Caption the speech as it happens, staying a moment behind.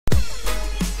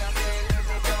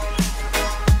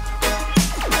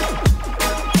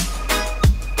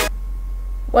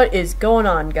What is going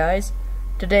on, guys?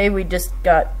 Today we just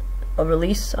got a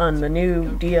release on the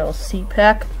new DLC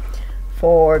pack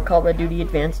for Call of Duty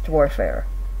Advanced Warfare.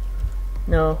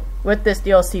 Now, with this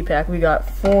DLC pack we got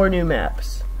 4 new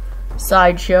maps: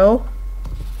 Sideshow,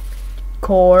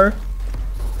 Core,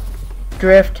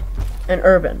 Drift, and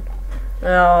Urban.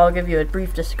 Now I'll give you a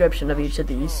brief description of each of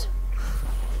these.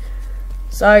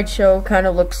 Sideshow kind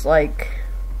of looks like,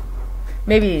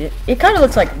 it kind of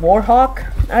looks like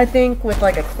Warhawk, I think, with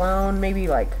like a clown, maybe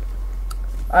like,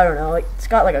 I don't know, like it's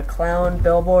got like a clown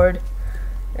billboard.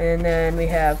 And then we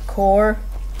have Core.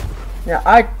 Now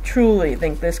I truly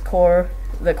think this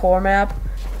the Core map,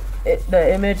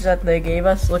 the image that they gave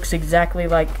us looks exactly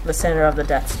like the center of the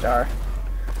Death Star.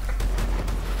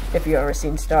 If you've ever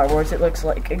seen Star Wars, it looks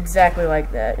like exactly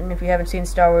like that. And if you haven't seen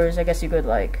Star Wars, I guess you could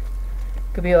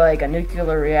could be like a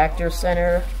nuclear reactor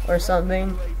center or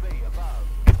something.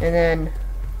 And then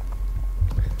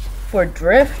for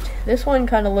Drift, this one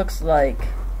kind of looks like,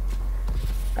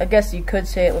 I guess you could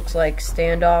say it looks like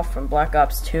Standoff from Black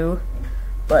Ops 2,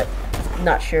 but I'm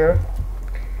not sure.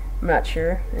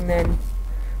 And then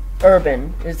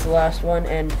Urban is the last one,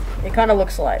 and it kind of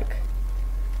looks like,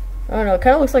 I don't know, it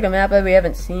kind of looks like a map that we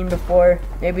haven't seen before.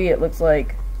 Maybe it looks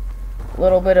like a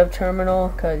little bit of Terminal,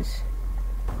 because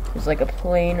there's like a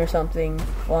plane or something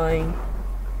flying.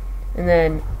 And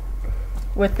then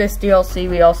with this DLC,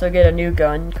 we also get a new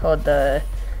gun called the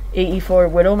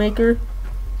AE4 Widowmaker.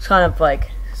 It's kind of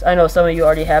like, I know some of you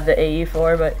already have the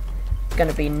AE4, but it's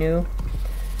gonna be new.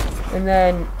 And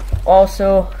then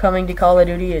also coming to Call of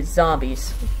Duty is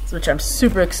Zombies, which I'm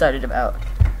super excited about.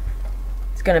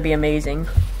 It's gonna be amazing.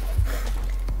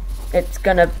 It's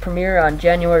gonna premiere on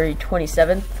January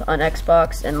 27th on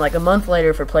Xbox, and like a month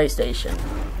later for PlayStation.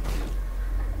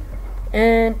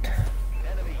 And,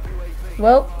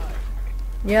 well,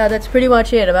 yeah, that's pretty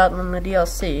much it about the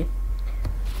DLC.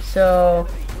 So,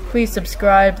 please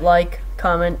subscribe, like,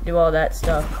 comment, do all that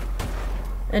stuff.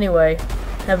 Anyway,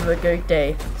 have a great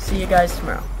day. See you guys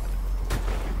tomorrow.